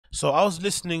So I was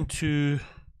listening to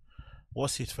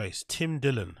what's his face, Tim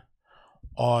Dillon,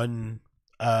 on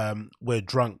We're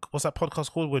Drunk. What's that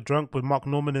podcast called? We're Drunk with Mark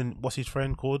Norman and what's his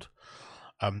friend called?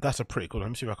 That's a pretty cool. Let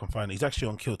me see if I can find it. He's actually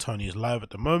on Kill Tony. He's live at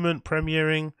the moment,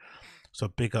 premiering. So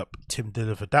big up Tim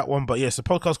Dillon for that one. But yeah, it's a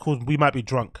podcast called We Might Be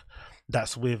Drunk.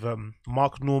 That's with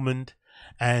Mark Norman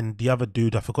and the other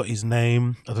dude. I forgot his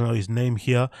name. I don't know his name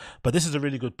here. But this is a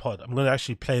really good pod. I'm going to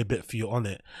actually play a bit for you on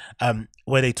it,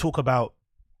 where they talk about.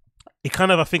 It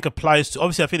kind of, I think, applies to.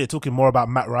 Obviously, I think they're talking more about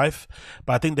Matt Rife,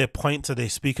 but I think their point, so they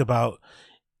speak about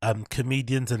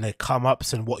comedians and their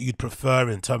come-ups and what you'd prefer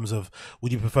in terms of,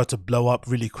 would you prefer to blow up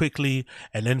really quickly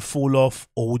and then fall off,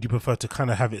 or would you prefer to kind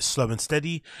of have it slow and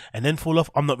steady and then fall off?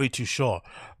 I'm not really too sure,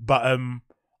 but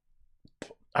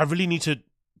I really need to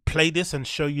play this and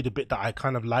show you the bit that I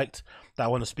kind of liked that I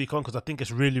want to speak on, because I think it's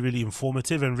really, really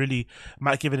informative and really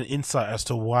might give it an insight as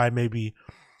to why maybe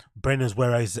Brendan's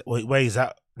where he's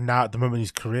at now at the moment in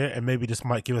his career, and maybe this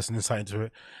might give us an insight into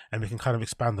it and we can kind of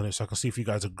expand on it, so I can see if you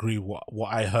guys agree what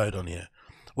I heard on here.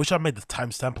 Wish I made the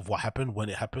timestamp of what happened when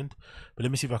it happened, but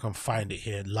let me see if I can find it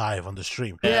here live on the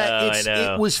stream. Yeah,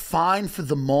 it was fine for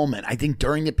the moment. I think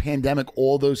during the pandemic,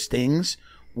 all those things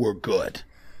were good,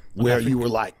 where you were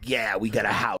like, yeah, we got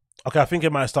a house. Okay, I think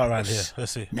it might start around here.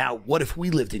 Let's see. Now, what if we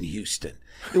lived in Houston?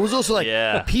 It was also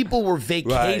like people were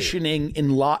vacationing in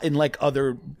like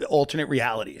other alternate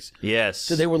realities. Yes.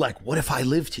 So they were like, what if I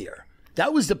lived here?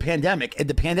 That was the pandemic. And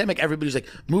the pandemic, everybody's like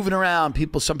moving around.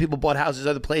 Some people bought houses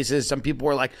other places. Some people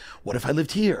were like, what if I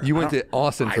lived here? You went to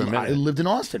Austin for a minute. I lived in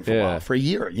Austin for a while, for a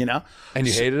year, you know? And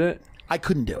you hated it? I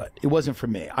couldn't do it. It wasn't for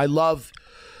me. I love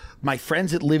my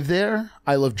friends that live there.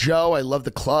 I love Joe. I love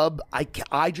the club.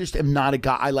 I just am not a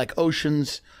guy. I like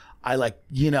oceans. I like,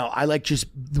 I like just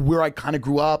where I kind of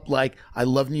grew up. Like, I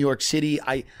love New York City.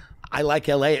 I like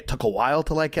LA. It took a while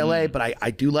to like LA, but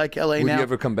I do like LA now. Would you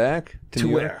ever come back to New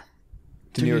York? Where?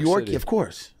 To New York? City? Of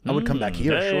course. I would come back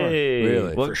here, sure.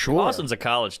 Really? Well, for sure. Austin's a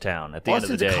college town at the end of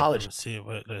the day. Austin's a college. Let's see it.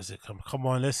 Where is it? Come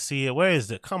on, let's see it. Where is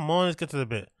it? Come on, let's get to the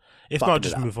bit. If not,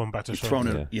 just move on back to the show.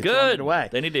 You're throwing it away.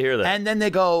 They need to hear that. And then they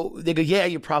go, yeah,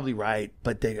 you're probably right.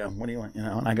 But they go, what do you want?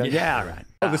 And I go, yeah, right.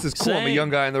 Oh, this is cool. I'm a young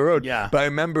guy on the road. Yeah. But I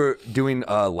remember doing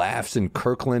laughs in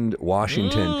Kirkland,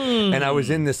 Washington. And I was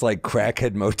in this like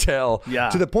crackhead motel. Yeah.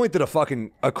 To the point that a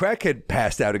crackhead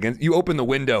passed out against, you open the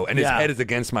window and his head is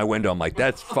against my window. I'm like,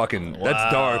 that's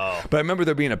dark. But I remember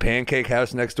there being a pancake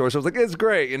house next door. So I was like, it's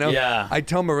great, Yeah. I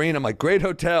tell Marina, I'm like, great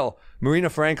hotel.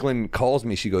 Marina Franklin calls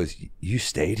me. She goes, you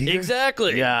stayed here?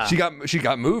 Exactly. Yeah. She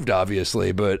got moved,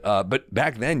 obviously, but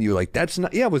back then you were like, that's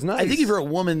not. Yeah, it was nice. I think if you're a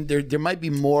woman, there might be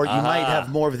more. You might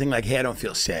have more of a thing like, hey, I don't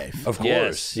feel safe. Of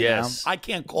course, yes. I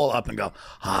can't call up and go,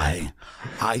 hi,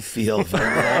 I feel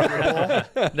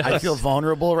vulnerable. I feel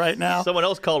vulnerable right now. Someone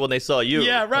else called when they saw you.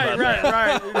 Yeah, right.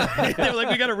 They were like,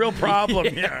 we got a real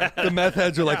problem here. The meth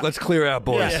heads are like, let's clear out,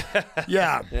 boys.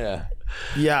 Yeah.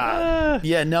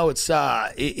 No,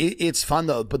 it's fun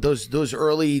though. But those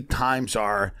early times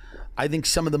are, I think,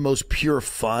 some of the most pure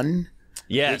fun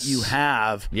that you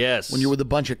have. Yes. When you're with a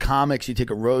bunch of comics, you take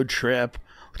a road trip.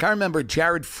 Like I remember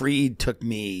Jared Freed took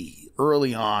me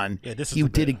early on. Yeah, he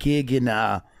did a gig in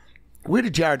where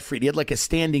did Jared Freed? He had like a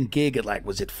standing gig at like,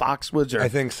 was it Foxwoods or I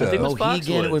think so. I think it was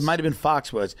Mohegan? Foxwoods. It might have been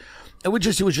Foxwoods. It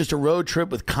was just a road trip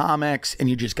with comics, and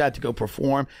you just got to go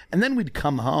perform, and then we'd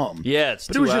come home. Yeah, it's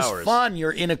 2 hours. But it was just fun.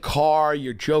 You're in a car,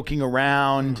 you're joking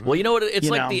around. Well, you know what? It's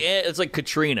it's like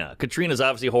Katrina. Katrina's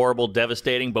obviously horrible,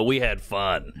 devastating, but we had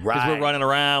fun. Right. Because we're running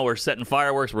around, we're setting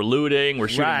fireworks, we're looting, we're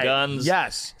shooting guns.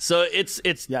 Yes. So it's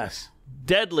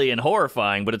deadly and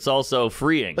horrifying, but it's also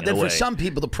freeing. But then for some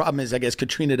people, the problem is, I guess,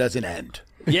 Katrina doesn't end.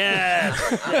 Yes.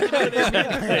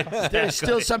 There's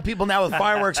still some people now with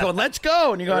fireworks going, let's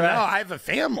go. And you go, no, I have a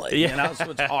family. So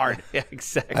it's hard. Yeah,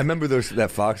 exactly. I remember that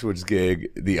Foxwoods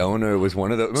gig. The owner was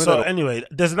one of those. So anyway,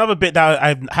 there's another bit that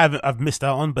I've missed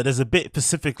out on, but there's a bit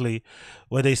specifically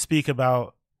where they speak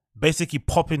about basically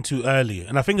popping too early,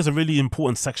 and I think it's a really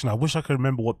important section. I wish I could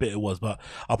remember what bit it was, but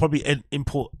I'll probably edit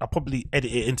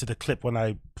it into the clip when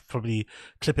I probably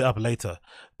clip it up later.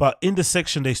 But in this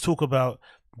section, they talk about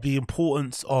the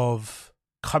importance of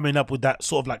coming up with that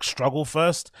sort of like struggle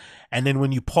first, and then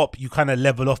when you pop, you kind of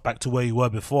level off back to where you were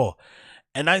before.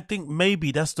 And I think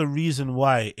maybe that's the reason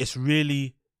why it's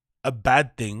really a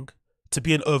bad thing to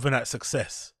be an overnight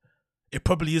success. It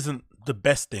probably isn't the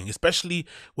best thing, especially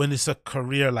when it's a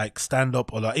career like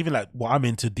stand-up or like even like what I'm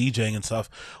into, DJing and stuff,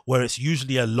 where it's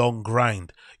usually a long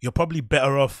grind. You're probably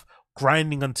better off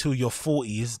grinding until your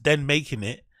 40s, then making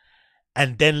it,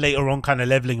 and then later on kind of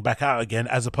leveling back out again,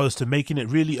 as opposed to making it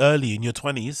really early in your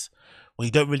 20s when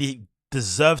you don't really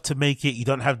deserve to make it. You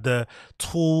don't have the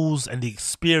tools and the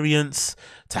experience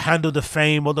to handle the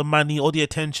fame or the money or the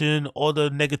attention or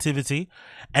the negativity,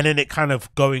 and then it kind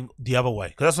of going the other way.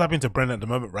 Because that's what happened to Brendan at the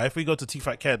moment, right? If we go to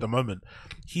T-Fat K at the moment,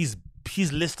 his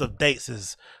list of dates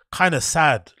is kind of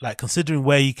sad, like considering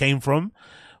where he came from,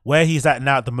 where he's at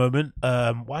now at the moment.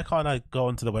 Why can't I go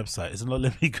onto the website? Is it not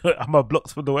letting me go? Am I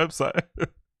blocked from the website?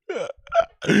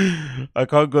 I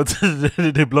can't go to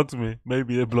they blocked me.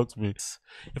 Maybe they blocked me.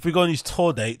 If we go on his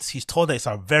tour dates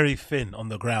are very thin on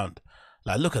the ground.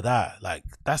 Like, look at that. Like,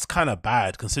 that's kind of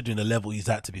bad considering the level he's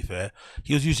at, to be fair.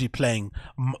 He was usually playing,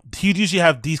 he'd usually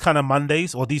have these kind of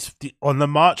Mondays or on the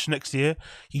March next year,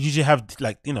 he'd usually have,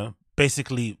 like, you know,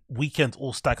 basically weekends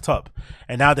all stacked up.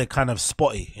 And now they're kind of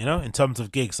spotty, you know, in terms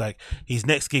of gigs. Like, his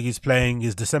next gig he's playing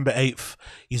is December 8th.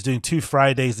 He's doing 2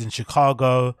 Fridays in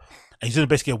Chicago. He's doing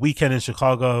basically a weekend in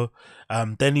Chicago.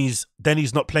 Then he's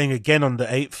not playing again on the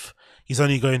 8th. He's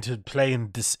only going to play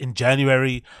in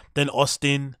January. Then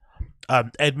Austin,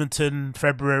 Edmonton,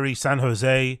 February, San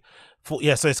Jose. So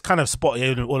it's kind of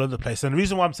spotty all over the place. And the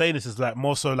reason why I'm saying this is like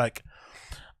more so like,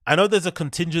 I know there's a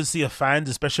contingency of fans,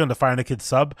 especially on the Fire and the Kid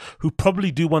sub, who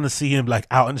probably do want to see him like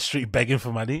out on the street begging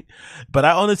for money. But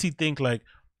I honestly think like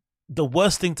the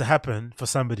worst thing to happen for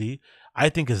somebody, I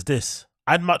think, is this.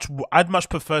 I'd much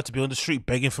prefer to be on the street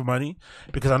begging for money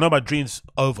because I know my dream's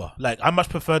over. Like, I much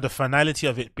prefer the finality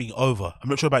of it being over. I'm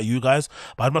not sure about you guys,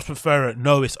 but I'd much prefer it,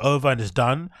 no, it's over and it's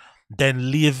done,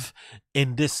 than live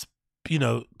in this, you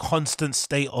know, constant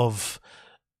state of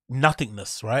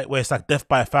nothingness, right? Where it's like death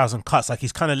by 1,000 cuts. Like,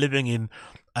 he's kind of living in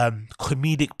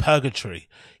comedic purgatory.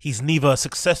 He's neither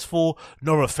successful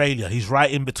nor a failure. He's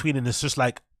right in between, and it's just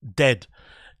like dead.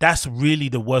 That's really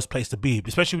the worst place to be,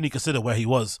 especially when you consider where he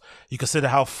was. You consider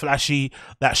how flashy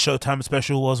that Showtime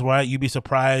special was, right? You'd be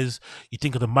surprised. You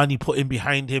think of the money put in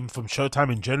behind him from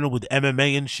Showtime in general with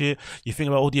MMA and shit. You think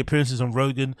about all the appearances on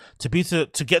Rogan. To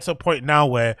get to a point now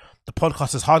where the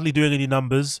podcast is hardly doing any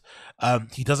numbers.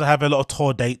 He doesn't have a lot of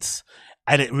tour dates,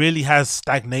 and it really has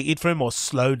stagnated for him or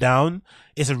slowed down.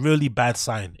 It's a really bad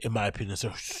sign, in my opinion. It's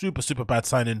a super, super bad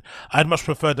sign, and I'd much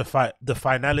prefer the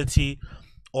finality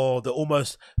or the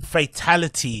almost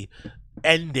fatality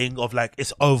ending of like,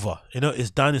 it's over, you know,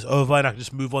 it's done, it's over, and I can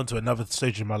just move on to another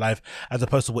stage in my life, as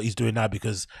opposed to what he's doing now,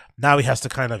 because now he has to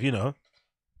kind of, you know,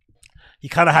 he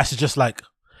kind of has to just like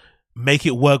make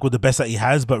it work with the best that he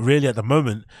has. But really at the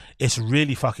moment, it's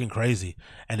really fucking crazy,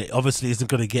 and it obviously isn't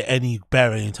going to get any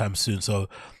better anytime soon. So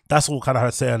that's all kind of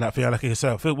I'd say on that thing. Like I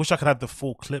said, I wish I could have the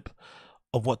full clip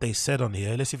of what they said on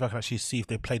here. Let's see if I can actually see if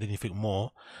they played anything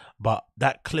more. But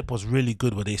that clip was really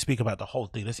good where they speak about the whole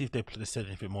thing. Let's see if they said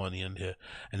anything more in the end here,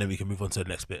 and then we can move on to the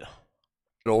next bit.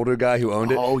 An older guy who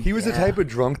owned it. Oh, he was the type of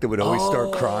drunk that would always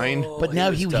start crying. But now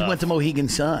he went to Mohegan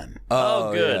Sun.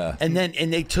 Oh, good. Yeah. And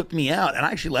they took me out, and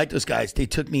I actually like those guys. They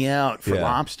took me out for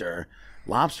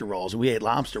lobster rolls. We ate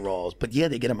lobster rolls, but yeah,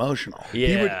 they get emotional.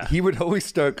 Yeah. He would always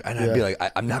start, and I'd be like,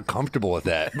 I'm not comfortable with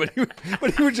that.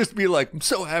 But he would just be like, I'm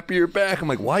so happy you're back. I'm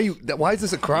like, why is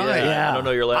this a cry? Yeah. I don't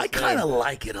know your last I kind of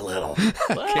like it a little.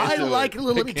 I like it a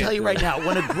little. Let me tell you right now,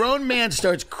 when a grown man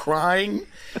starts crying,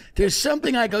 there's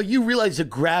something I go, you realize the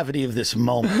gravity of this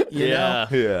moment. You know?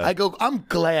 Yeah. I go, I'm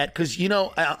glad, because, you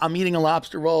know, I'm eating a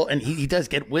lobster roll, and he does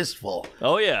get wistful.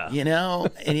 Oh, yeah. You know,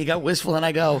 and he got wistful, and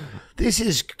I go, this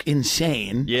is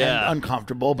insane and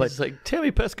uncomfortable. But it's like,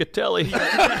 Tammy Pescatelli.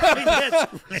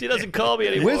 She doesn't call me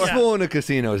anymore. Wistful in a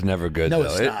casino is never good, No, though.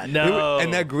 it's not. No.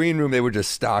 And that green room, they were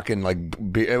just stocking, like,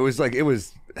 it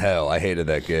was hell. I hated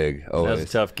that gig. Always. That was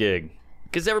a tough gig.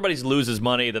 Because everybody loses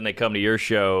money, then they come to your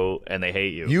show and they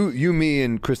hate you. You, me,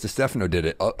 and Chris DiStefano did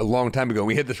it a long time ago.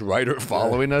 We had this writer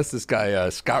following us, this guy,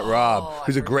 Scott Robb,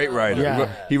 who's a great writer.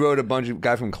 Yeah. He wrote a bunch of,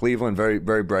 guy from Cleveland, very,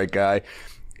 very bright guy.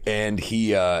 And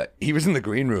he was in the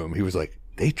green room. He was like,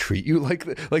 they treat you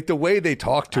like the way they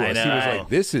talk to us. He was like,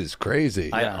 this is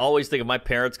crazy. I always think if my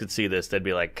parents could see this, they'd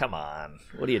be like, come on,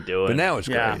 what are you doing? But now it's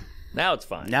great. Now it's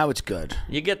fine. now it's good.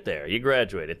 You get there. You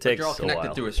graduate. It takes You're all a connected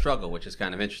while. through a struggle, which is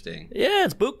kind of interesting. Yeah,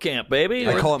 it's boot camp, baby.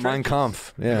 I call it Mein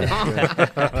Kampf. Yeah.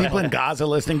 People in Gaza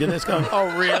listening to this going,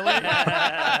 oh, really?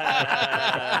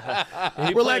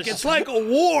 We're like, it's like a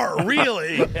war,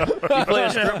 really. You play a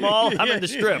strip mall? I'm in the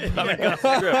strip. I'm in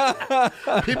Gaza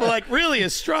strip. People are like, really, a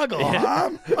struggle,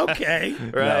 huh? Okay.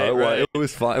 Right. It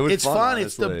was fun. It's fun.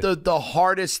 Honestly. It's the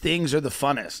hardest things are the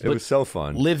funnest. It was so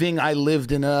fun. I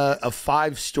lived in a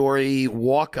 5-story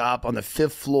walk up on the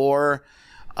 5th floor.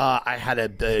 I had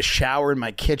a shower in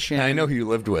my kitchen. I know who you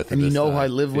lived with. And you know who I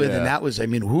lived with, and that was, I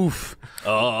mean, woof.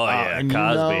 Oh, yeah, and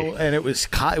Cosby. You know, and it was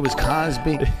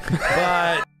Cosby.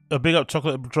 But A big up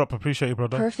chocolate drop. Appreciate you,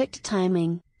 brother. Perfect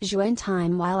timing. Join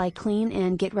time while I clean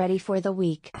and get ready for the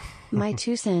week. My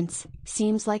 2 cents,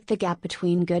 seems like the gap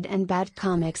between good and bad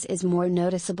comics is more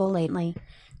noticeable lately.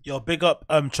 Yo, big up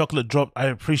Chocolate Drop. I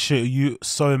appreciate you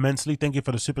so immensely. Thank you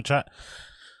for the super chat.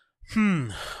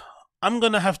 I'm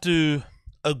going to have to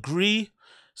agree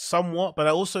somewhat, but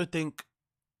I also think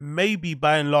maybe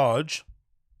by and large,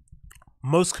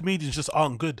 most comedians just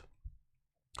aren't good.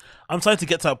 I'm starting to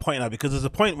get to that point now, because there's a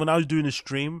point when I was doing a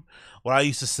stream where I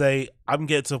used to say, I'm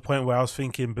getting to a point where I was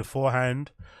thinking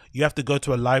beforehand, you have to go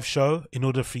to a live show in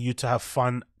order for you to have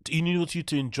fun. In order for you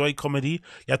to enjoy comedy,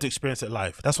 you have to experience it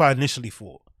live. That's what I initially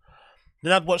thought.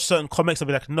 Then I'd watch certain comics and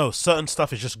be like, no, certain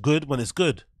stuff is just good when it's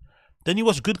good. Then you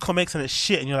watch good comics and it's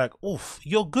shit, and you're like, oof,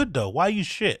 you're good though. Why are you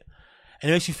shit?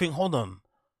 And it makes you think, hold on,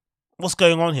 what's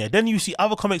going on here? Then you see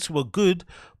other comics who are good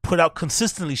put out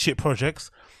consistently shit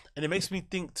projects. And it makes me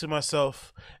think to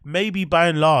myself, maybe by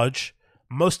and large,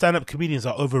 most stand-up comedians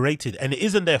are overrated, and it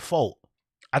isn't their fault.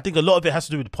 I think a lot of it has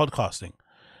to do with podcasting.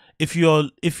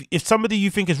 If somebody you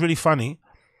think is really funny,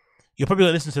 you're probably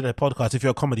going to listen to their podcast. If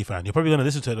you're a comedy fan, you're probably going to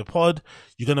listen to the pod.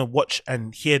 You're going to watch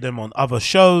and hear them on other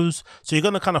shows. So you're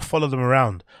going to kind of follow them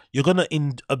around. You're going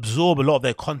to absorb a lot of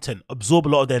their content, absorb a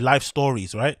lot of their life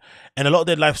stories, right? And a lot of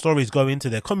their life stories go into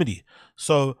their comedy.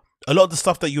 So a lot of the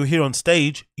stuff that you hear on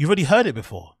stage, you've already heard it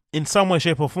before, in some way,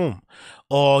 shape or form.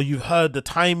 Or you've heard the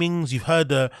timings, you've heard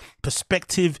the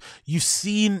perspective, you've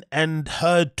seen and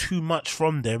heard too much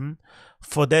from them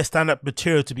for their stand-up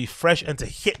material to be fresh and to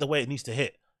hit the way it needs to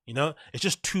hit. You know, it's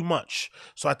just too much.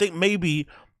 So I think maybe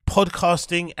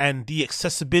podcasting and the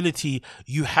accessibility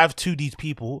you have to these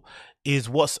people is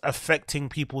what's affecting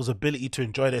people's ability to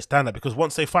enjoy their stand-up. Because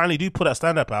once they finally do put that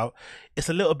stand-up out, it's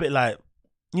a little bit like,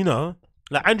 you know,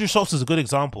 like Andrew Schultz is a good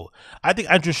example. I think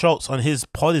Andrew Schultz on his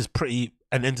pod is pretty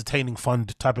an entertaining, fun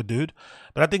type of dude.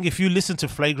 But I think if you listen to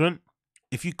Flagrant,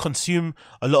 if you consume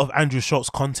a lot of Andrew Schultz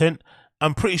content,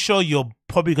 I'm pretty sure you're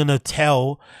probably going to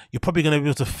be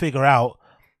able to figure out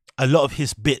a lot of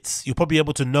his bits. You'll probably be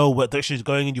able to know what direction he's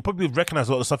going in. You probably recognize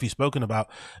a lot of stuff he's spoken about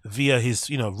via his,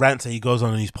 you know, rants that he goes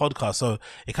on in his podcast. So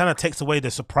it kind of takes away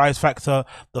the surprise factor,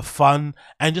 the fun,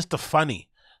 and just the funny.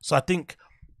 So I think,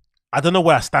 I don't know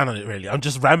where I stand on it really. I'm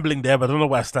just rambling there, but I don't know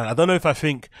where I stand. I don't know if I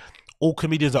think all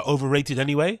comedians are overrated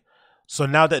anyway. So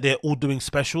now that they're all doing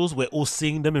specials, we're all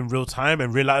seeing them in real time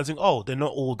and realizing, oh, they're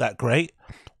not all that great.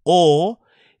 Or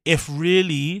if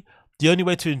really the only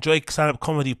way to enjoy stand-up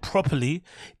comedy properly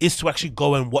is to actually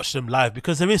go and watch them live,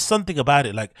 because there is something about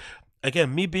it. Like,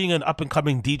 again, me being an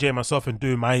up-and-coming DJ myself and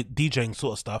doing my DJing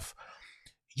sort of stuff,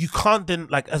 you can't then,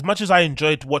 like, as much as I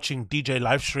enjoyed watching DJ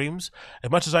live streams,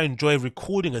 as much as I enjoy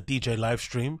recording a DJ live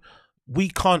stream, we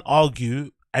can't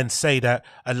argue and say that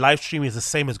a live stream is the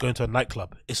same as going to a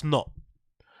nightclub. It's not.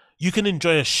 You can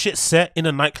enjoy a shit set in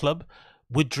a nightclub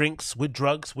with drinks, with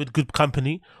drugs, with good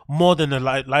company, more than a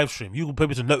live stream. You will be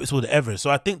able to notice whatever. So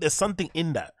I think there's something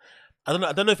in that. I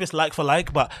don't know if it's like for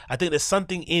like, but I think there's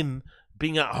something in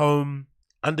being at home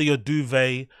under your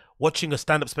duvet, watching a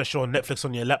stand-up special on Netflix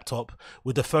on your laptop,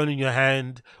 with the phone in your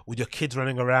hand, with your kids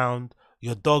running around,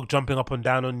 your dog jumping up and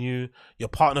down on you, your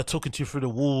partner talking to you through the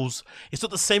walls. It's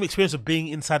not the same experience of being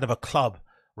inside of a club,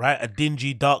 right? A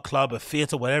dingy, dark club, a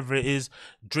theater, whatever it is,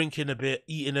 drinking a bit,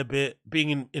 eating a bit,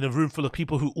 being in a room full of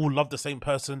people who all love the same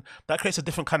person. That creates a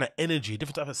different kind of energy,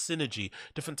 different type of synergy,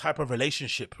 different type of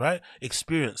relationship, right?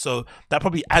 Experience. So that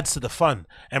probably adds to the fun.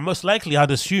 And most likely, I'd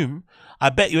assume,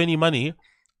 I bet you any money,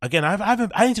 again,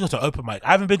 I need to go to an open mic.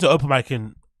 I haven't been to an open mic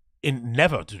in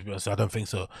never, to be honest. I don't think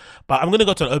so. But I'm going to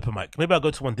go to an open mic. Maybe I'll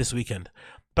go to one this weekend.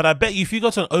 But I bet you if you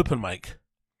go to an open mic,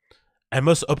 and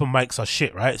most open mics are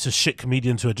shit, right? It's just shit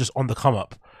comedians who are just on the come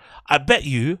up. I bet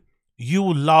you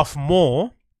will laugh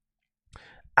more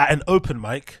at an open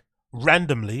mic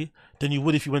randomly than you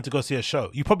would if you went to go see a show.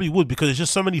 You probably would, because there's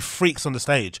just so many freaks on the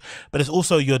stage, but it's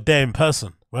also you're there in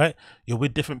person, right? You're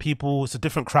with different people. It's a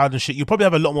different crowd and shit. You probably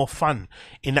have a lot more fun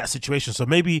in that situation. So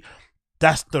maybe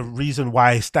that's the reason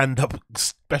why stand-up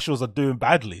specials are doing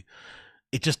badly.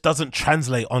 It just doesn't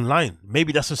translate online.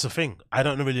 Maybe that's just a thing. I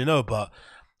don't really know, but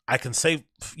I can say,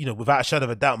 you know, without a shadow of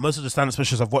a doubt, most of the stand-up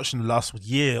specials I've watched in the last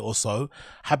year or so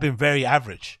have been very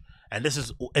average. And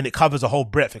it covers a whole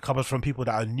breadth. It covers from people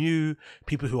that are new,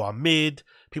 people who are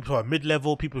people who are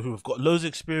mid-level, people who have got loads of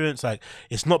experience. Like,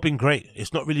 it's not been great.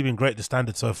 It's not really been great, the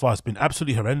standard so far. It's been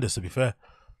absolutely horrendous, to be fair.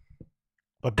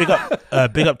 But big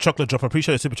up Chocolate Drop. I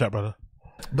appreciate your super chat, brother.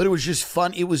 But it was just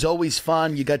fun. It was always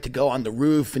fun. You got to go on the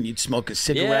roof and you'd smoke a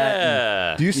cigarette.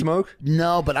 Yeah. Do you smoke?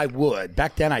 No, but I would.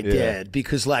 Back then I did,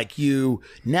 because like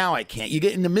now I can't. You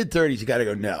get in the mid-30s, you got to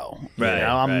go no. Right,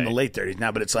 I'm in right. the late 30s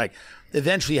now, but it's like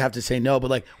eventually you have to say no.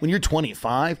 But like when you're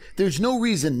 25, there's no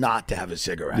reason not to have a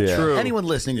cigarette. Yeah. True. Anyone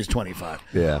listening is 25.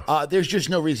 Yeah. There's just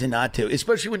no reason not to,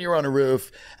 especially when you're on a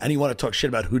roof and you want to talk shit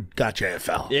about who got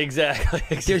JFL. Exactly.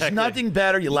 There's nothing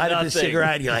better. You light up a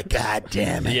cigarette, and you're like, God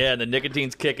damn it. Yeah, and the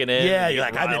nicotine's kicking in. Yeah, you're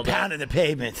like, I've been pounding the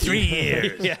pavement 3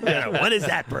 years. Yeah. What is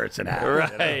that person have?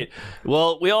 Right.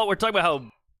 Well, we're talking about how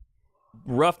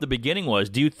rough the beginning was.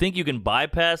 Do you think you can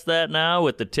bypass that now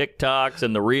with the TikToks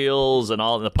and the reels and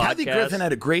all the podcasts? Kathy Griffin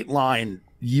had a great line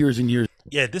years and years.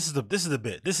 Yeah, this is the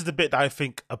bit. This is the bit that I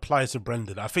think applies to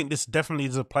Brendan. I think this definitely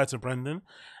does apply to Brendan,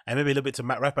 and maybe a little bit to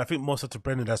Matt Rapp. I think more so to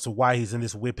Brendan as to why he's in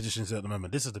this weird position at the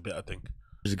moment. This is the bit I think.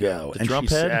 Years ago, and Trump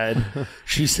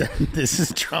she said, "This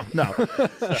is Trump." No,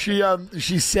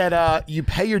 she said, "You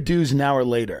pay your dues now or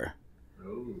later."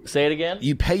 Say it again.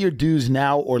 You pay your dues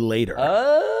now or later.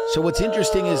 Oh, so what's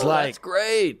interesting is like, that's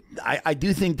great. I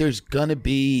do think there's gonna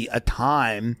be a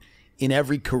time in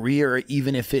every career,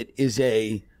 even if it is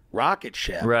a rocket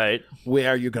ship, Right.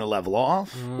 where you're going to level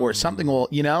off or something will,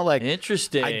 like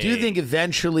Interesting. I do think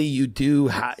eventually you do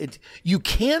it. You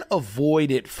can't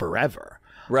avoid it forever.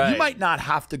 Right. You might not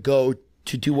have to go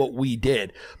to do what we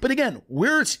did. But again,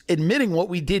 we're admitting what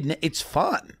we did. It's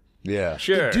fun. Yeah.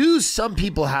 Sure. The dues some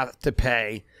people have to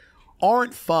pay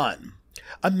aren't fun.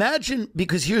 Imagine,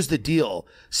 because here's the deal.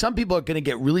 Some people are going to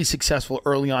get really successful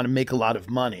early on and make a lot of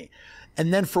money.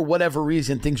 And then for whatever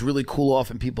reason, things really cool off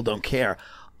and people don't care.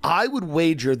 I would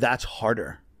wager that's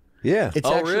harder. Yeah. It's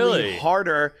Oh, actually really?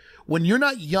 harder when you're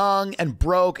not young and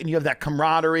broke and you have that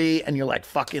camaraderie and you're like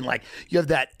fucking like, you have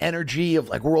that energy of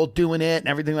like, we're all doing it and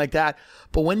everything like that.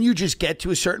 But when you just get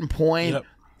to a certain point, Yep.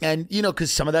 and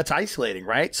because some of that's isolating,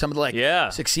 right? Some of the Yeah.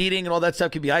 succeeding and all that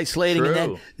stuff can be isolating. True.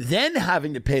 And then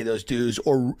having to pay those dues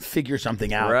or figure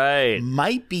something out Right.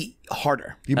 might be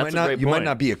harder. You That's a might not. great You might point.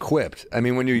 not be equipped. I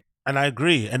mean, when you And I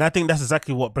agree. And I think that's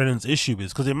exactly what Brendan's issue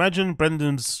is. Because imagine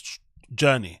Brendan's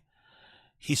journey.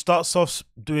 He starts off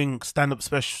doing stand-up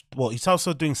special. Well, he starts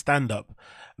off doing stand-up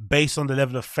based on the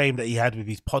level of fame that he had with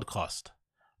his podcast,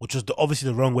 which was obviously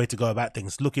the wrong way to go about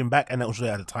things. Looking back, and that was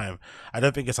really at the time. I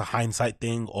don't think it's a hindsight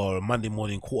thing or a Monday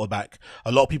morning quarterback.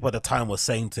 A lot of people at the time were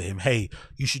saying to him, hey,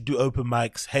 you should do open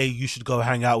mics. Hey, you should go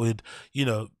hang out with,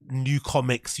 new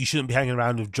comics. You shouldn't be hanging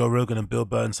around with Joe Rogan and Bill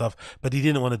Burr and stuff. But he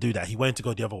didn't want to do that. He wanted to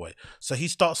go the other way. So he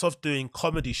starts off doing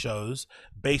comedy shows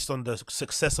based on the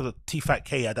success of the T-Fat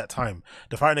K at that time.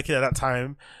 The Fire and the Kid at that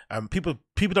time, people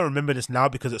don't remember this now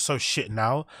because it's so shit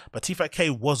now, but T-Fat K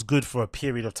was good for a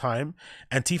period of time.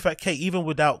 And T-Fat K, even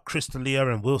without Chris D'Elia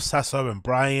and Will Sasso and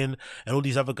Brian and all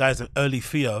these other guys and early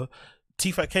Theo,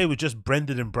 T-Fat K was just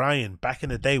Brendan and Brian back in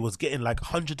the day was getting like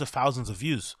hundreds of thousands of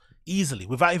views easily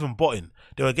without even botting.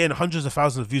 They were getting hundreds of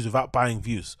thousands of views without buying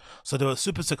views. So they were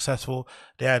super successful.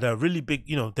 They had a really big,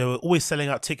 they were always selling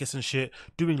out tickets and shit,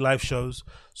 doing live shows.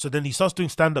 So then he starts doing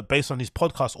stand-up based on his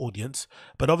podcast audience,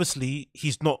 but obviously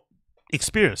he's not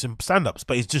experienced in stand-ups,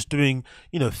 but he's just doing,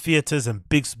 theaters and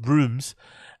big rooms,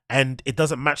 and it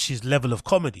doesn't match his level of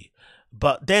comedy.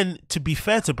 But then, to be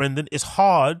fair to Brendan, it's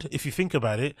hard, if you think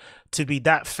about it, to be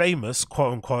that famous,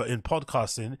 quote unquote, in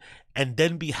podcasting and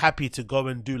then be happy to go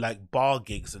and do like bar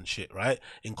gigs and shit, right?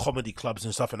 In comedy clubs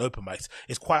and stuff and open mics.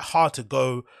 It's quite hard to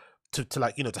go to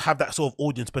like, to have that sort of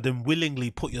audience, but then willingly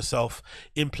put yourself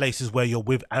in places where you're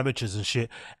with amateurs and shit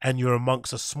and you're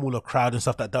amongst a smaller crowd and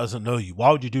stuff that doesn't know you.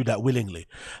 Why would you do that willingly?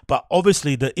 But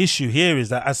obviously the issue here is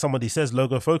that, as somebody says,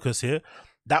 logo focus here,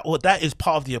 that is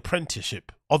part of the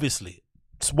apprenticeship, obviously.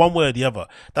 It's one way or the other.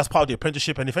 That's part of the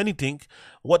apprenticeship. And if anything,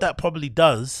 what that probably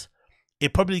does,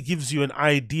 it probably gives you an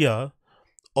idea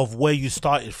of where you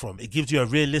started from. It gives you a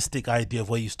realistic idea of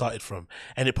where you started from.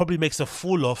 And it probably makes a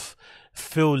fall off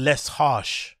feel less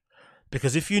harsh.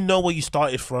 Because if you know where you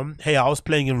started from, hey, I was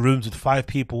playing in rooms with 5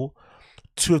 people,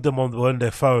 2 of them were on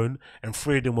their phone, and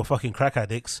 3 of them were fucking crack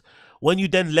addicts. When you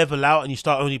then level out and you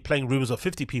start only playing rooms of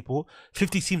 50 people,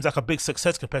 50 seems like a big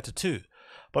success compared to 2.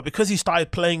 But because he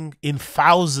started playing in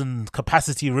 1,000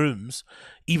 capacity rooms,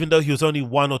 even though he was only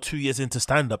 1 or 2 years into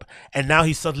stand-up, and now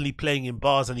he's suddenly playing in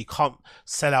bars and he can't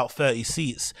sell out 30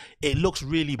 seats, it looks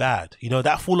really bad.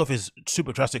 That fall-off is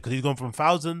super drastic because he's gone from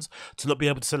thousands to not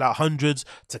being able to sell out hundreds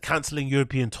to cancelling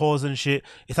European tours and shit.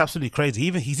 It's absolutely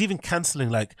crazy. He's even cancelling,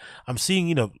 like, I'm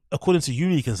seeing, according to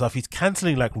Unique and stuff, he's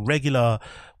cancelling like regular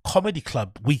comedy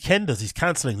club weekenders. He's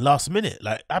cancelling last minute,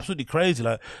 like absolutely crazy.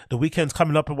 Like the weekend's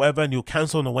coming up or whatever, and you'll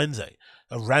cancel on a Wednesday,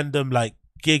 a random like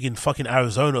gig in fucking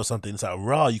Arizona or something. It's like,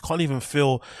 rah, you can't even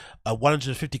fill a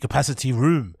 150 capacity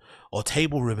room or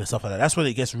table room and stuff like that. That's when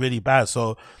it gets really bad.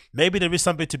 So maybe there is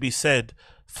something to be said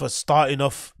for starting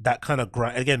off that kind of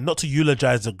grind. Again, not to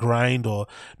eulogize the grind or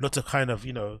not to kind of,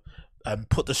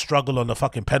 put the struggle on the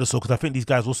fucking pedestal, because I think these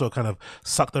guys also kind of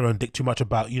suck their own dick too much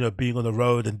about, you know, being on the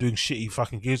road and doing shitty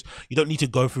fucking gigs. You don't need to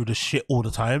go through the shit all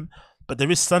the time, but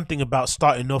there is something about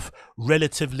starting off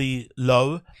relatively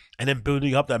low and then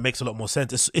building up that makes a lot more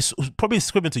sense. It's probably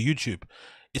equivalent to YouTube.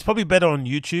 It's probably better on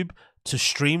YouTube to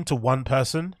stream to one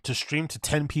person, to stream to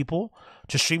 10 people,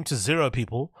 to stream to 0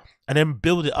 people, and then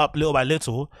build it up little by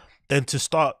little, than to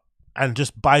start and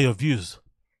just buy your views.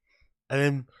 And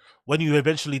then when you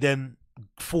eventually then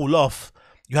fall off,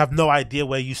 you have no idea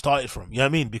where you started from. You know what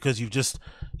I mean? Because you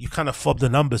kind of fobbed the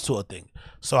numbers sort of thing.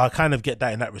 So I kind of get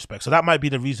that in that respect. So that might be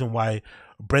the reason why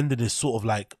Brendan is sort of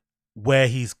like where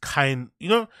he's you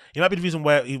know, it might be the reason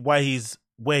why he's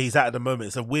where he's at the moment.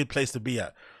 It's a weird place to be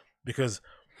at, because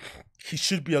he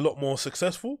should be a lot more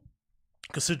successful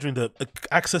considering the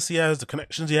access he has, the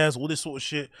connections he has, all this sort of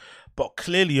shit. But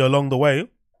clearly along the way,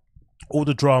 all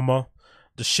the drama,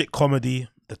 the shit comedy,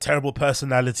 the terrible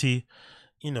personality,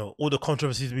 you know, all the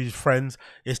controversies with his friends,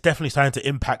 it's definitely starting to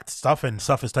impact stuff, and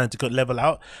stuff is starting to level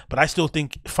out. But I still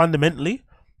think fundamentally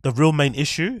the real main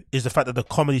issue is the fact that the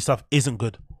comedy stuff isn't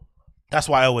good. That's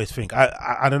what I always think.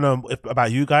 I don't know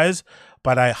about you guys,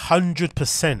 but I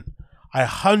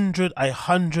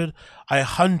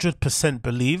 100%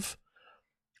 believe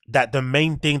that the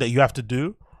main thing that you have to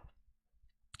do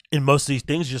in most of these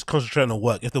things is just concentrate on the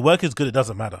work. If the work is good, it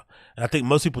doesn't matter. And I think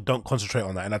most people don't concentrate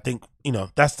on that. And I think, you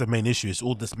know, that's the main issue. It's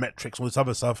all this metrics, all this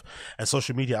other stuff, and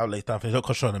social media outlets stuff. And they don't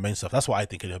concentrate on the main stuff. That's what I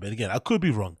think. But again, I could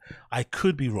be wrong.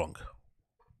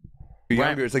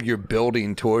 Younger, it's like you're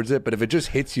building towards it, but if it just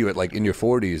hits you at like in your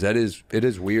 40s, it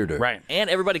is weirder. Right. And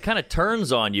everybody kind of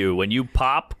turns on you when you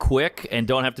pop quick and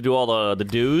don't have to do all the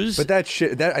dues. But that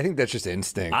shit, I think that's just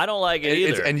instinct. I don't like it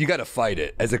either. And you got to fight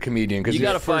it as a comedian, because you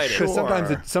got to fight it. Because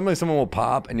sometimes someone will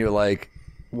pop and you're like,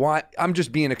 why? I'm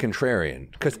just being a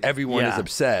contrarian because everyone is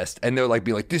obsessed, and they're like,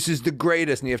 be like, this is the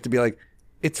greatest, and you have to be like,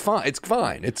 it's fine. It's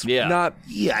fine. It's not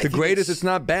the greatest. It's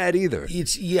not bad either.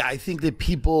 I think that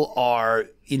people are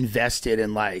invested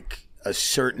in like a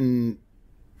certain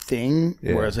thing,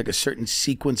 whereas like a certain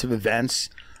sequence of events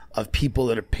of people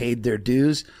that have paid their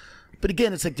dues. But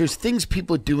again, it's like there's things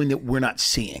people are doing that we're not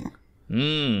seeing.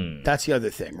 That's the other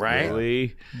thing, right?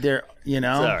 Really? There, you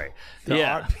know. Sorry. There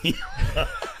are people.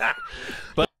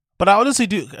 But I honestly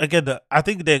do. Again, I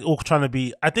think they're all trying to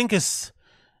be. I think it's.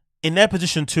 In their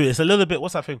position too, it's a little bit,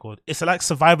 what's that thing called? It's like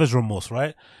survivor's remorse,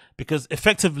 right? Because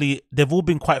effectively, they've all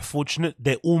been quite fortunate.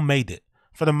 They all made it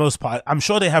for the most part. I'm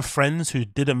sure they have friends who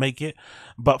didn't make it,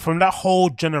 but from that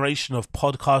whole generation of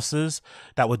podcasters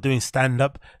that were doing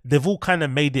stand-up, they've all kind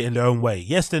of made it in their own way.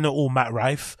 Yes, they're not all Matt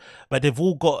Rife, but they've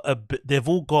all got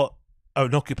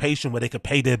an occupation where they could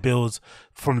pay their bills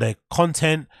from their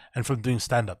content and from doing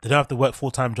stand-up. They don't have to work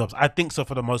full-time jobs. I think so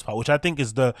for the most part, which I think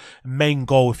is the main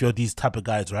goal if you're these type of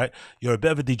guys, right? You're a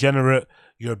bit of a degenerate,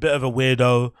 you're a bit of a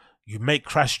weirdo, you make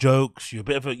crash jokes, you're a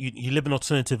bit of you live an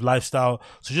alternative lifestyle.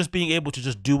 So just being able to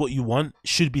just do what you want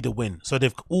should be the win. So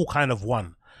they've all kind of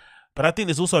won. But I think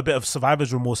there's also a bit of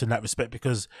survivor's remorse in that respect,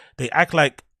 because they act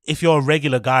like, if you're a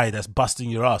regular guy that's busting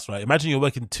your ass, right? Imagine you're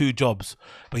working 2 jobs,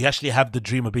 but you actually have the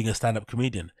dream of being a stand-up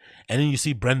comedian, and then you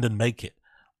see Brendan make it.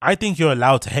 I think you're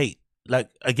allowed to hate. Like,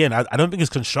 again, I don't think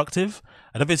it's constructive.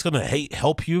 I don't think it's going to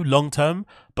help you long term,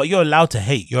 but you're allowed to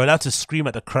hate. You're allowed to scream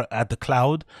at the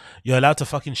cloud. You're allowed to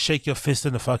fucking shake your fist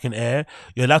in the fucking air.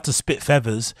 You're allowed to spit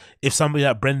feathers if somebody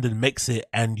like Brendan makes it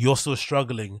and you're still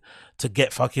struggling to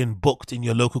get fucking booked in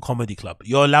your local comedy club.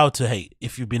 You're allowed to hate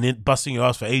if you've been busting your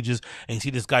ass for ages and you see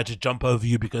this guy just jump over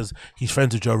you because he's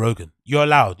friends with Joe Rogan. You're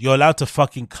allowed. You're allowed to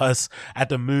fucking cuss at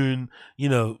the moon, you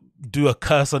know, do a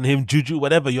curse on him, juju,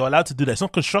 whatever. You're allowed to do that. It's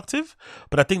not constructive,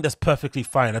 but I think that's perfectly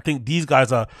fine. I think these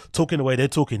guys are talking the way they're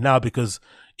talking now because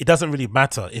it doesn't really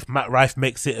matter if Matt Rife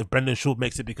makes it, if Brendan Schaub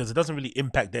makes it, because it doesn't really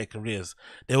impact their careers.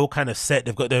 They're all kind of set.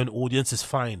 They've got their own audience. It's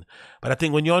fine. But I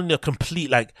think when you're on the complete,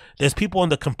 like, there's people on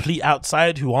the complete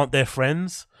outside who aren't their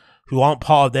friends, who aren't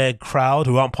part of their crowd,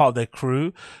 who aren't part of their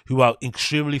crew, who are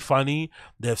extremely funny.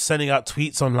 They're sending out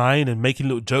tweets online and making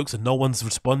little jokes and no one's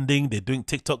responding. They're doing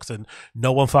TikToks and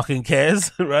no one fucking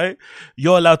cares, right?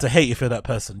 You're allowed to hate if you're that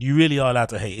person. You really are allowed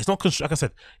to hate. It's not, like I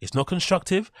said, it's not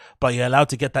constructive, but you're allowed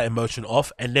to get that emotion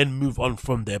off and then move on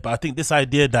from there. But I think this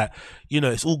idea that, you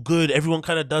know, it's all good, everyone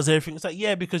kind of does everything. It's like,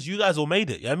 yeah, because you guys all made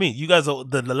it. You know what I mean? You guys are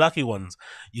the lucky ones.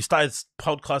 You started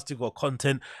podcasting or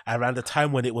content around the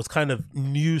time when it was kind of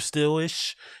new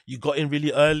still-ish. You got in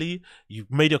really early. You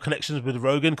made your connections with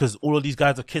Rogan because all of these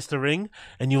guys have kissed the ring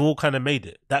and you all kind of made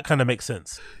it. That kind of makes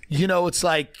sense. You know, it's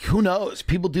like, who knows?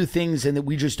 People do things and that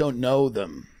we just don't know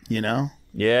them, you know?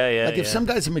 Yeah. Like if some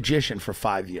guy's a magician for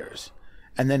 5 years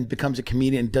and then becomes a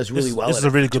comedian and does really well this is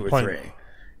a really good point.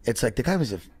 It's like the guy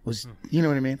was you know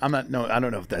what I mean? I don't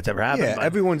know if that's ever happened. Yeah, but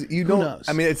everyone's, who knows?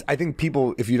 I mean, I think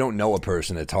people, if you don't know a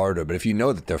person, it's harder. But if you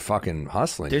know that they're fucking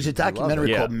hustling. There's a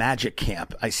documentary it. called Magic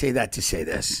Camp. I say that to say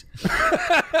this.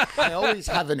 I always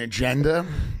have an agenda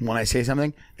when I say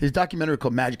something. There's a documentary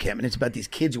called Magic Camp, and it's about these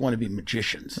kids who want to be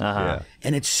magicians. Uh-huh.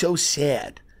 And it's so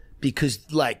sad because,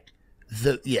 like,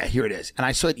 here it is. And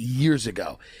I saw it years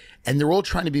ago. And they're all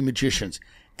trying to be magicians.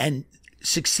 And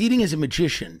succeeding as a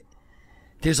magician,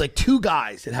 there's like 2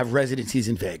 guys that have residencies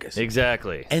in Vegas.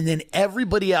 Exactly. And then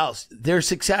everybody else, their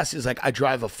success is like, I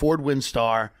drive a Ford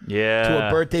Windstar to a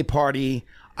birthday party.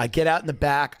 I get out in the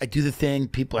back. I do the thing.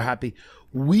 People are happy.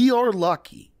 We are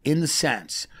lucky in the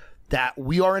sense that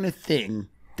we are in a thing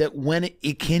that when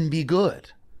it can be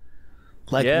good.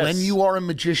 Like when you are a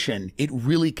magician, it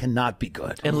really cannot be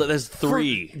good. And there's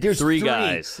three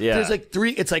guys. Yeah. There's like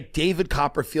 3. It's like David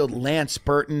Copperfield, Lance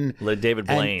Burton, David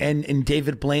Blaine. And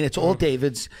David Blaine. It's all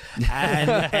Davids.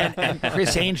 And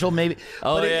Chris Angel maybe.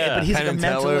 But he's Penn like a and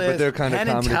Teller, mentalist. but they're kind of Penn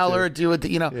and Teller do it,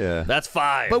 Yeah. That's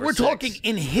 5. But we're 6. talking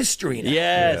in history now.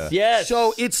 Yes.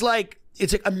 So it's like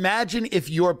imagine if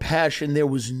your passion there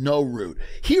was no root.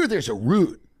 Here there's a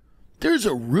root. There's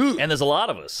a root. And there's a lot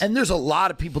of us. And there's a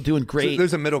lot of people doing great. So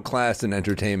there's a middle class in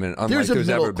entertainment, unlike There's a there's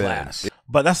middle ever class. been.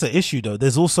 But that's the issue, though.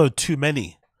 There's also too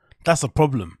many. That's a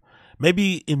problem.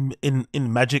 Maybe in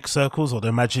magic circles or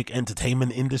the magic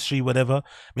entertainment industry, whatever,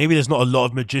 maybe there's not a lot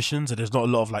of magicians and there's not a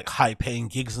lot of like high paying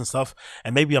gigs and stuff.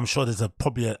 And maybe I'm sure there's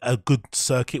probably a good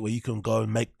circuit where you can go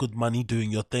and make good money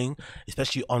doing your thing,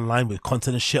 especially online with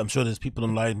content and shit. I'm sure there's people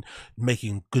online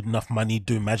making good enough money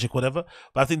doing magic, whatever.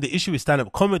 But I think the issue with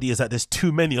stand-up comedy is that there's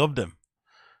too many of them.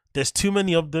 There's too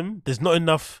many of them. There's not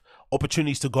enough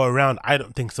opportunities to go around. I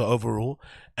don't think so overall.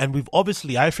 And we've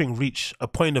obviously, I think, reached a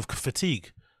point of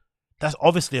fatigue. That's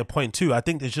obviously a point too. I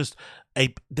think there's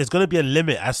going to be a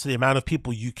limit as to the amount of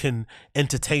people you can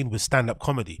entertain with stand-up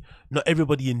comedy. Not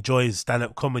everybody enjoys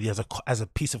stand-up comedy as a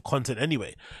piece of content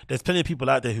anyway. There's plenty of people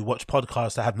out there who watch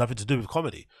podcasts that have nothing to do with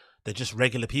comedy. They're just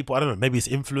regular people. I don't know. Maybe it's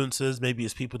influencers. Maybe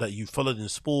it's people that you followed in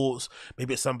sports.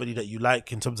 Maybe it's somebody that you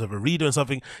like in terms of a reader and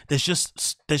something. There's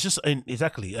just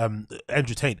exactly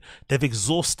Andrew Tate. They've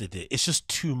exhausted it. It's just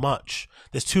too much.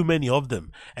 There's too many of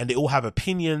them, and they all have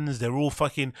opinions. They're all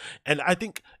fucking. And I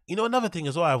think another thing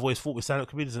as well. I've always thought with stand-up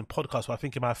comedians and podcasts, where I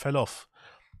think it might have fell off.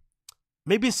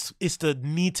 Maybe it's the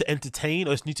need to entertain,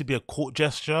 or it's need to be a court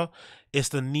gesture. It's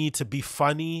the need to be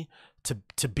funny,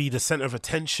 to be the center of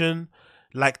attention.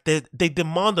 Like they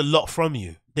demand a lot from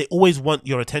you. They always want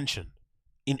your attention.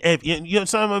 You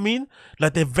understand what I mean?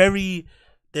 Like they're very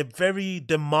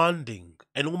demanding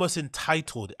and almost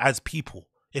entitled as people.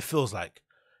 It feels like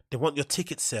they want your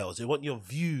ticket sales. They want your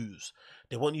views.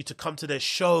 They want you to come to their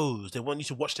shows. They want you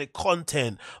to watch their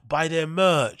content, buy their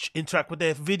merch, interact with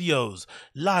their videos,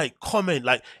 like, comment.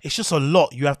 Like it's just a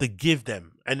lot you have to give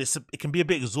them, and it can be a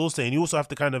bit exhausting. And you also have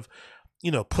to kind of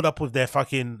put up with their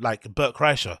fucking, like Bert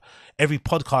Kreischer. Every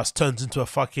podcast turns into a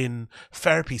fucking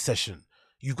therapy session.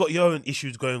 You've got your own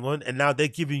issues going on, and now they're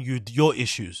giving you their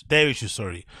issues,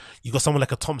 sorry. You got someone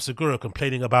like a Tom Segura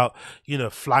complaining about,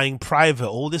 flying private,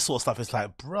 all this sort of stuff. It's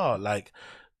like, bro, like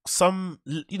some,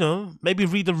 maybe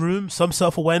read the room, some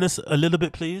self-awareness a little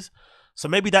bit, please. So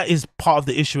maybe that is part of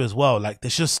the issue as well. Like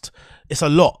it's a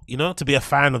lot, to be a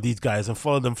fan of these guys and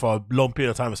follow them for a long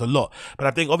period of time. It's a lot. But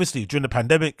I think obviously during the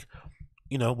pandemic,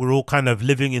 we're all kind of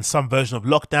living in some version of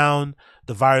lockdown.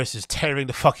 The virus is tearing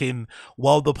the fucking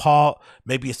world apart.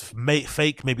 Maybe it's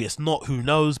fake, maybe it's not, who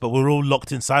knows? But we're all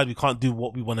locked inside. We can't do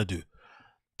what we want to do.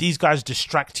 These guys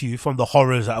distract you from the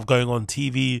horrors that are going on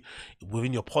TV,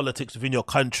 within your politics, within your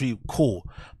country, cool.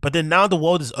 But then now the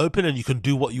world is open and you can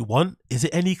do what you want. Is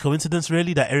it any coincidence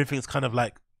really that everything's kind of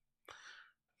like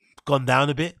gone down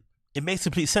a bit? It makes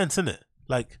complete sense, doesn't it?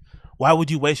 Like, why would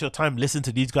you waste your time listening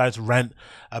to these guys rant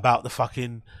about the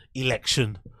fucking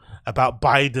election, about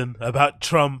Biden, about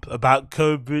Trump, about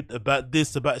COVID, about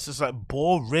this, it's just like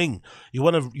boring.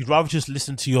 You'd rather just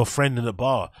listen to your friend in a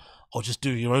bar, or just do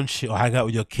your own shit, or hang out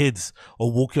with your kids,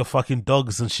 or walk your fucking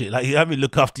dogs and shit. Like,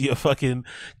 look after your fucking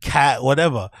cat,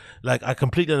 whatever. Like, I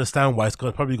completely understand why it's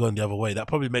probably going the other way. That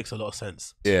probably makes a lot of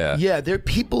sense. Yeah. Yeah,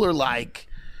 people are like,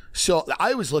 so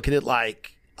I always look at it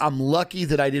like, I'm lucky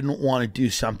that I didn't want to do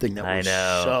something that was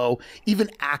so, even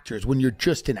actors, when you're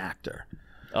just an actor.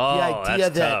 Oh, the idea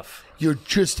that's that tough. You're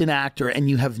just an actor and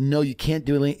you can't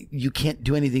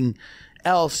do anything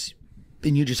else,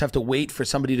 and you just have to wait for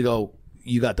somebody to go,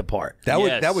 you got the part. That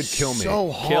would kill me.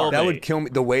 So hard. That would kill me.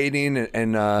 The waiting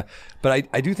and but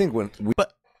I do think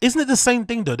But isn't it the same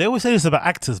thing though? They always say this about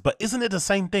actors, but isn't it the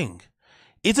same thing?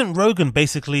 Isn't Rogan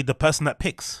basically the person that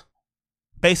picks?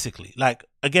 Basically, like,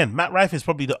 again, Matt Rife is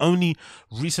probably the only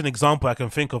recent example I can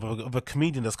think of a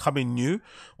comedian that's coming new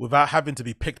without having to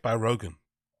be picked by Rogan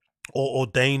or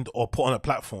ordained or put on a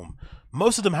platform.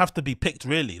 Most of them have to be picked,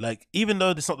 really. Like, even though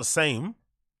it's not the same,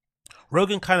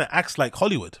 Rogan kind of acts like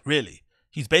Hollywood, really.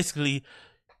 He's basically,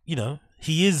 you know,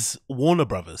 he is Warner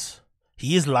Brothers.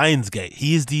 He is Lionsgate.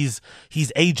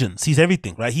 He's agents. He's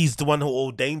everything, right? He's the one who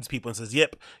ordains people and says,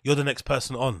 yep, you're the next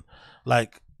person on.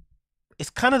 Like, it's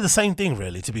kind of the same thing,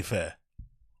 really, to be fair.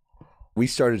 We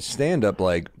started stand-up,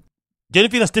 like... The only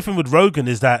thing that's different with Rogan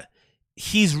is that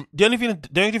the only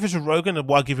difference with Rogan and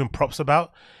what I give him props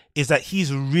about is that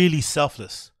he's really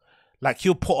selfless. Like,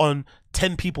 he'll put on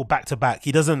 10 people back to back.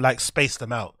 He doesn't, like, space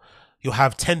them out. You'll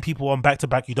have 10 people on back to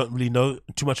back you don't really know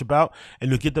too much about, and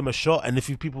you'll give them a shot, and if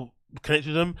you people connect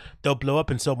with them, they'll blow up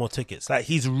and sell more tickets. Like,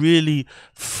 he's really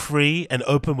free and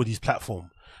open with his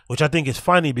platform, which I think is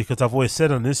funny, because I've always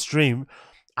said on this stream,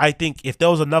 I think if there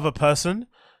was another person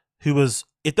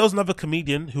if there was another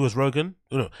comedian who was Rogan,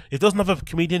 if there was another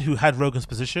comedian who had Rogan's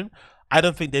position, I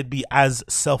don't think they'd be as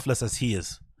selfless as he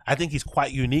is. I think he's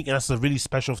quite unique, and that's a really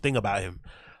special thing about him.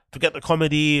 Forget the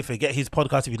comedy, forget his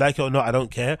podcast, if you like it or not, I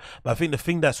don't care. But I think the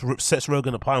thing that sets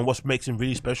Rogan apart and what makes him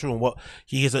really special and what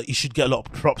he should get a lot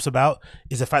of props about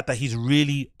is the fact that he's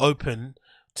really open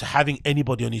to having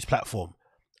anybody on his platform.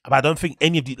 But I don't think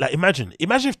any of the, like, imagine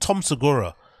if Tom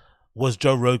Segura was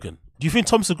Joe Rogan. Do you think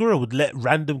Tom Segura would let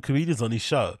random comedians on his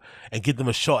show and give them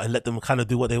a shot and let them kind of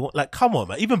do what they want? Like, come on,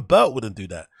 man. Even Bert wouldn't do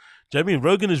that. Do you know what I mean?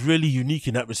 Rogan is really unique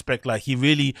in that respect. Like, he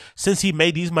really, since he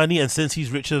made his money and since he's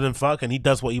richer than fuck and he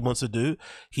does what he wants to do,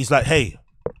 he's like, hey,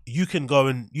 you can go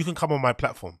and you can come on my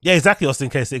platform. Yeah, exactly, Austin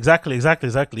Case. Exactly.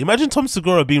 Imagine Tom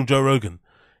Segura being Joe Rogan.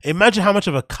 Imagine how much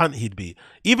of a cunt he'd be.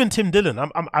 Even Tim Dillon.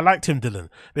 I like Tim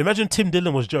Dillon. But imagine Tim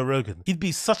Dillon was Joe Rogan. He'd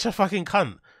be such a fucking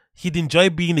cunt. He'd enjoy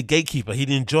being the gatekeeper. He'd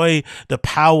enjoy the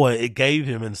power it gave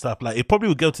him and stuff. Like, it probably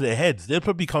would go to their heads. They'd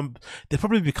probably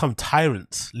become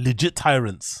tyrants, legit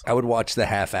tyrants. I would watch the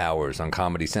half hours on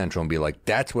Comedy Central and be like,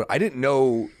 that's what I didn't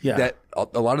know that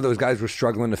a lot of those guys were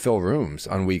struggling to fill rooms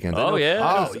on weekends. Oh,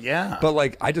 yeah. Oh, yeah. But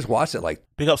like, I just watched it like.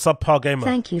 Big up Subpar Gamer.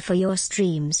 Thank you for your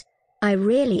streams. I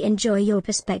really enjoy your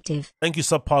perspective. Thank you,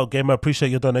 Subpar Gamer. Appreciate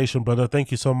your donation, brother.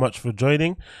 Thank you so much for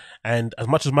joining. And as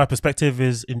much as my perspective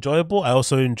is enjoyable, I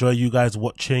also enjoy you guys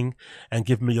watching and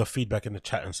giving me your feedback in the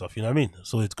chat and stuff. You know what I mean?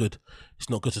 So it's good. It's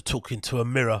not good to talk into a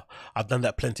mirror. I've done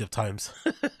that plenty of times.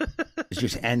 It's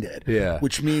just ended. Yeah.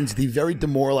 Which means the very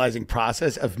demoralizing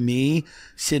process of me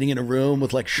sitting in a room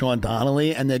with like Sean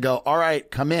Donnelly, and they go, all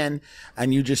right, come in.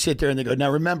 And you just sit there and they go,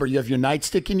 now remember, you have your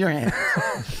nightstick in your hand.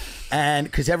 And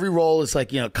because every role is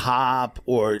like, you know, cop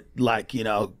or like, you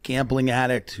know, gambling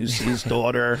addict who sees his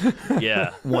daughter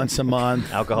once a month.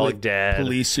 Alcoholic dad.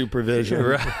 Police supervision.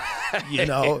 Right. You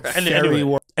know,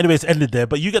 Anyway, it's ended there,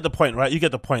 but you get the point, right? You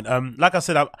get the point. Like I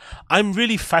said, I'm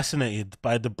really fascinated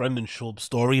by the Brendan Schaub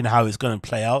story and how it's going to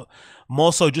play out.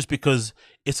 More so just because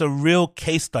it's a real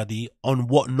case study on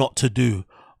what not to do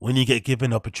when you get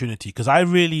given opportunity. Because I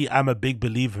really am a big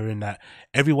believer in that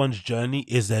everyone's journey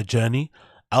is their journey.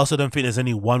 I also don't think there's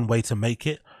any one way to make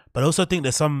it, but I also think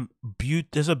there's some beauty.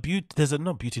 There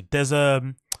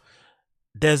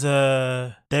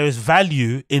is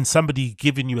value in somebody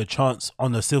giving you a chance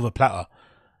on a silver platter.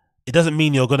 It doesn't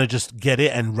mean you're gonna just get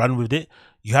it and run with it.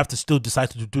 You have to still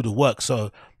decide to do the work.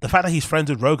 So the fact that he's friends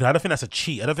with Rogan, I don't think that's a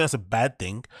cheat. I don't think that's a bad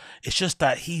thing. It's just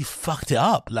that he fucked it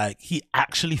up. Like, he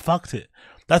actually fucked it.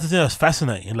 That's the thing that's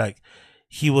fascinating. Like,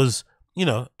 he was, you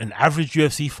know, an average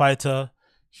UFC fighter.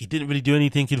 He didn't really do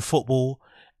anything in football.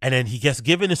 And then he gets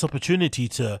given this opportunity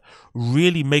to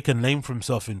really make a name for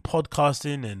himself in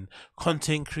podcasting and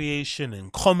content creation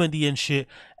and comedy and shit.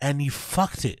 And he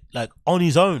fucked it, like, on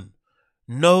his own.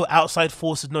 No outside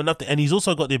forces, no nothing. And he's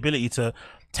also got the ability to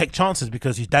take chances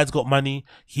because his dad's got money,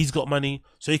 he's got money.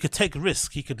 So he could take a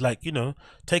risk. He could, like, you know,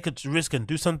 take a risk and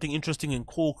do something interesting and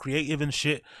cool, creative and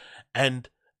shit. And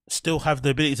still have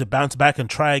the ability to bounce back and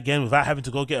try again without having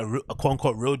to go get a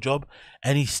quote-unquote real job,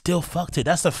 and he still fucked it.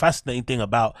 That's the fascinating thing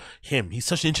about him. He's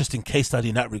such an interesting case study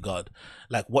in that regard.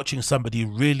 Like, watching somebody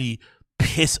really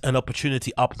piss an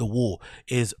opportunity up the wall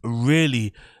is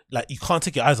really, like, you can't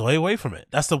take your eyes away from it.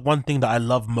 That's the one thing that I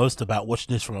love most about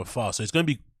watching this from afar. So it's going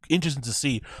to be interesting to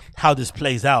see how this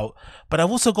plays out. But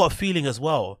I've also got a feeling as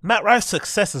well, Matt Rife's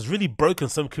success has really broken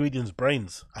some comedians'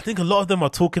 brains. I think a lot of them are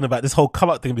talking about this whole come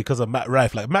up thing because of Matt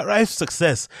Rife. Like, Matt Rife's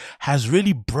success has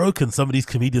really broken some of these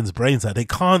comedians' brains. Like, they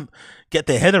can't get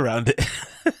their head around it.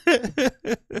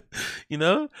 You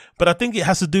know? But I think it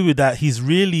has to do with that he's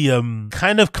really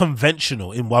kind of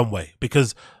conventional in one way,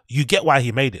 because you get why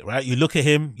he made it, right? You look at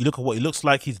him, you look at what he looks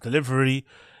like, his delivery,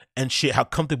 and shit, how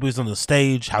comfortable he's on the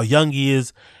stage, how young he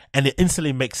is, and it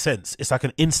instantly makes sense. It's like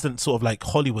an instant sort of like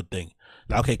Hollywood thing.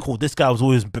 Like, okay, cool, this guy was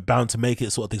always bound to make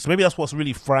it, sort of thing. So maybe that's what's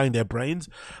really frying their brains.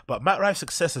 But Matt Rife's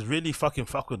success has really fucking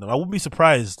fucked with them. I wouldn't be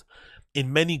surprised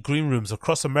in many green rooms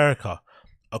across America,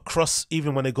 across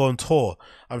even when they go on tour,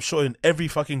 I'm sure in every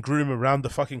fucking green room around the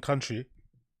fucking country,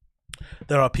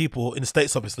 there are people, in the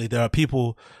States obviously, there are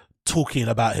people talking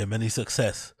about him and his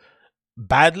success.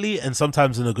 Badly and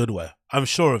sometimes in a good way. I'm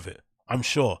sure of it. I'm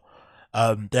sure.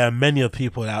 There are many of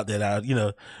people out there that are, you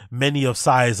know, many of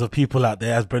size of people out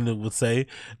there, as Brendan would say,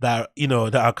 that are, you know,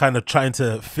 that are kind of trying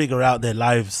to figure out their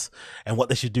lives and what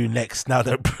they should do next now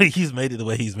that he's made it the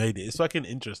way he's made it. It's fucking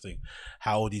interesting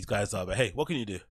how all these guys are. But hey, what can you do?